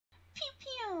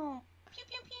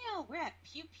we're at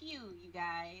Pew Pew, you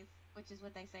guys, which is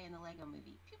what they say in the Lego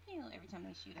movie. Pew Pew every time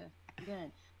they shoot a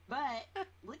gun. But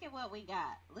look at what we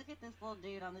got. Look at this little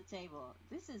dude on the table.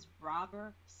 This is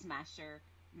Robber Smasher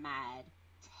Mad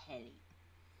Teddy.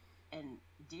 And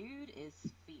dude is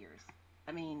fierce.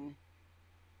 I mean,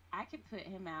 I could put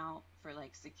him out for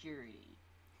like security.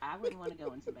 I wouldn't want to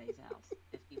go in somebody's house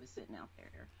if he was sitting out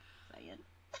there saying, or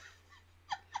if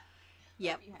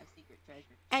Yep. you have secret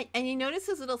treasure. And you notice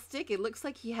his little stick, it looks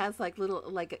like he has like little,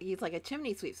 like he's like a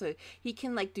chimney sweep, so he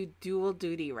can like do dual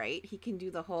duty, right? He can do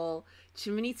the whole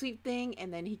chimney sweep thing,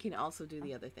 and then he can also do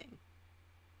the other thing.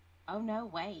 Oh no,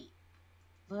 wait.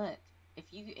 Look, if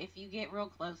you get real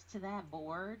close to that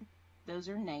board, those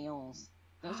are nails.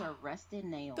 Those are rusted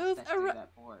nails Those stuck are through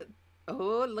that board.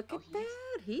 oh, look Oh, at that.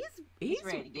 he's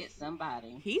ready to get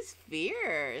somebody. He's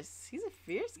fierce. He's a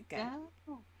fierce You guy.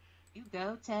 go. You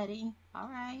go, Teddy. All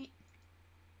right.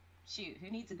 Shoot, who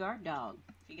needs a guard dog?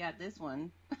 If you got this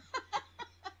one.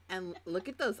 And look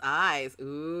at those eyes.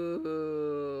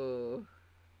 Ooh.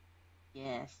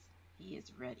 Yes, he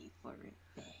is ready for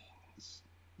revenge.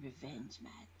 Revenge,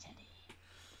 Mad Teddy.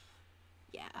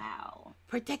 Yeah. Wow.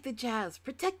 Protect the Jazz.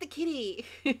 Protect the kitty.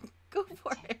 Go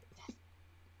for it.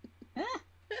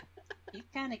 He's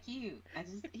kind of cute.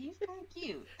 He's kind of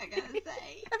cute, I gotta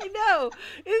say. I know.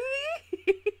 Isn't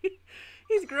he?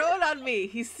 He's growing on me.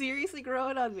 He's seriously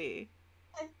growing on me.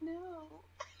 I know.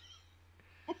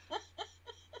 A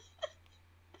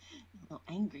little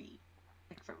angry.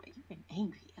 Like for you're an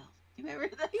angry elf. Do you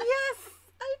remember that? Yes.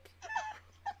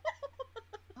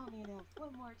 Call me an elf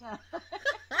one more time.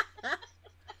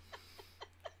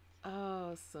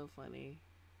 Oh, so funny.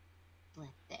 Like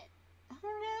that. I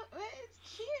don't know.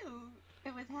 It's cute.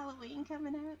 It was Halloween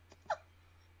coming up.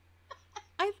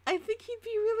 I think he'd be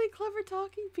a really clever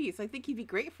talking piece. I think he'd be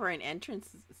great for an entrance.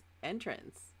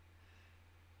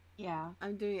 Yeah.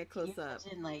 I'm doing a Can you close up.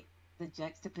 imagine like the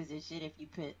juxtaposition if you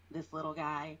put this little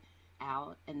guy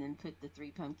out and then put the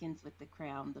three pumpkins with the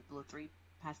crown, the little three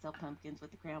pastel pumpkins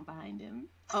with the crown behind him?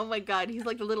 Oh my god, he's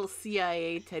like a little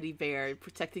CIA teddy bear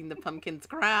protecting the pumpkin's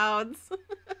crowns.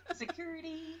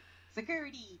 Security.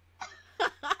 Security.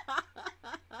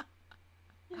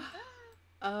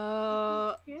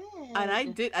 Oh, Good.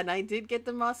 and I did get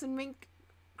the moss and mink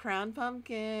crown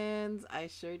pumpkins. I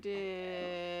sure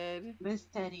did. This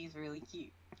Teddy is really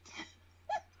cute.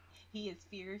 He is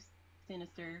fierce,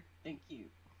 sinister, and cute.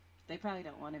 They probably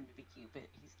don't want him to be cute, but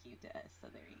he's cute to us, so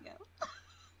there you go.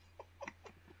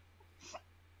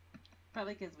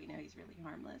 Probably because we know he's really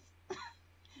harmless.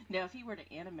 Now, if he were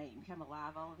to animate and come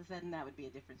alive all of a sudden, that would be a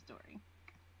different story.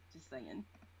 Just saying.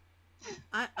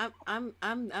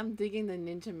 I'm digging the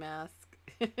ninja mask.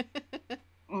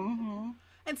 Mm-hmm.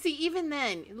 And see, even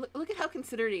then, look at how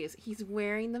considerate he is. He's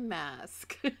wearing the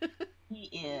mask. He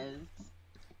is.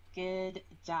 Good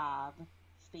job.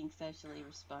 Being socially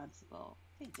responsible.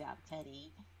 Good job,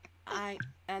 Teddy.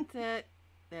 That's it.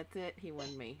 That's it. He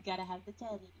won me. Gotta have the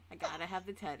Teddy. I gotta have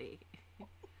the teddy.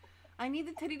 I need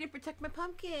the teddy to protect my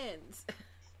pumpkins.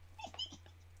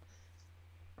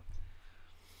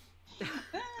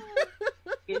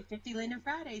 Good 50 Linden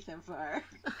Friday so far.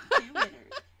 Two winners.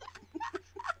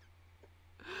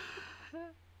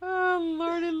 Oh,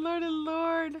 Lord and Lord and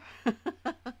Lord.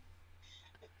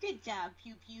 Good job,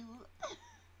 Pew Pew.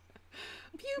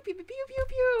 Pew, pew, pew, pew, pew,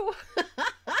 pew.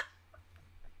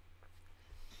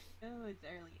 Oh, it's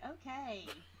early. Okay.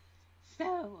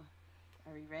 So,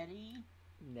 are we ready?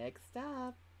 Next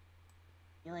stop.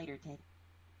 See you later, Teddy.